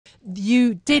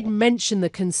You did mention the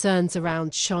concerns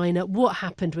around China. What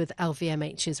happened with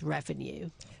LVMH's revenue?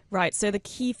 Right, so the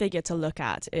key figure to look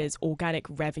at is organic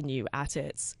revenue at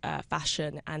its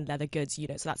fashion and leather goods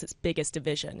unit. So that's its biggest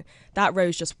division. That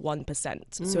rose just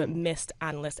 1%. So it missed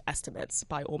analyst estimates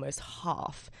by almost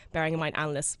half, bearing in mind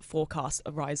analysts forecast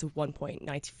a rise of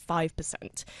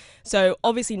 1.95%. So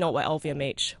obviously not what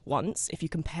LVMH wants. If you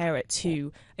compare it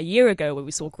to a year ago where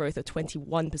we saw growth of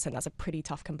 21%, that's a pretty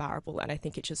tough comparable. And I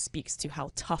think it just speaks to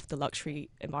how tough the luxury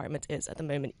environment is at the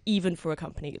moment, even for a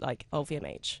company like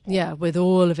LVMH. Yeah, with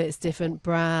all of its different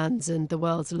brands and the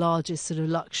world's largest sort of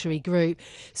luxury group.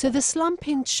 So the slump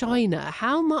in China,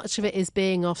 how much of it is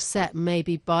being offset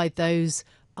maybe by those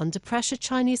under pressure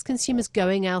Chinese consumers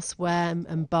going elsewhere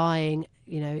and buying,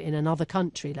 in another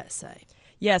country, let's say?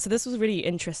 Yeah, so this was really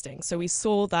interesting. So we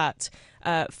saw that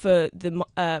for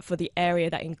the area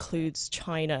that includes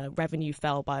China, revenue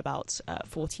fell by about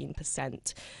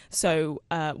 14%. So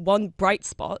one bright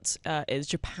spot is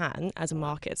Japan as a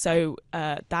market. So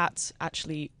that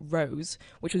actually rose,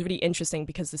 which was really interesting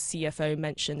because the CFO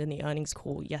mentioned in the earnings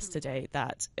call yesterday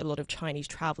that a lot of Chinese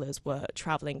travelers were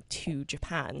traveling to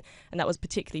Japan, and that was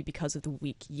particularly because of the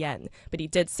weak yen. But he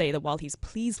did say that while he's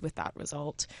pleased with that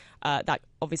result, that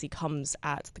obviously comes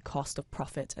at the cost of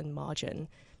profit and margin.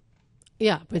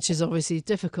 Yeah, which is obviously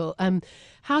difficult.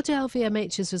 How do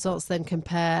LVMH's results then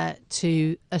compare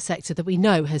to a sector that we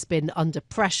know has been under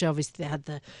pressure? Obviously, they had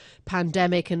the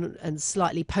pandemic and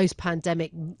slightly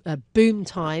post-pandemic boom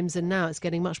times, and now it's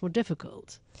getting much more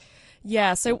difficult.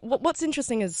 Yeah, so what's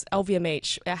interesting is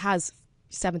LVMH, it has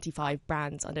 75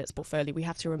 brands under its portfolio. We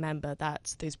have to remember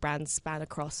that those brands span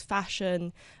across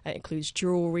fashion, it includes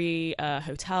jewelry,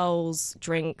 hotels,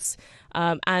 drinks,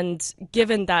 and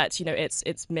given that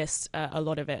it's missed a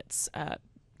lot of its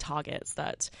targets,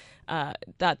 that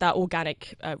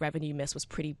organic revenue miss was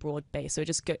pretty broad based. So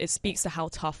it speaks to how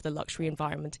tough the luxury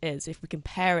environment is. If we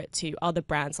compare it to other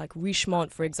brands like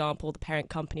Richemont, for example, the parent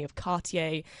company of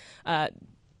Cartier,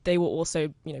 they were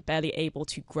also, barely able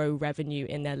to grow revenue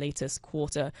in their latest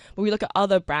quarter. But we look at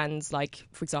other brands like,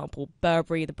 for example,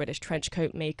 Burberry, the British trench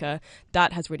coat maker,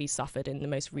 that has really suffered in the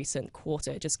most recent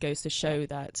quarter. It just goes to show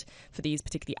that for these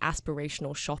particularly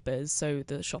aspirational shoppers, so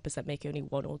the shoppers that make only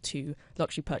one or two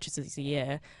luxury purchases a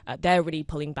year, they're really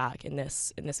pulling back in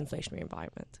this inflationary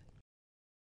environment.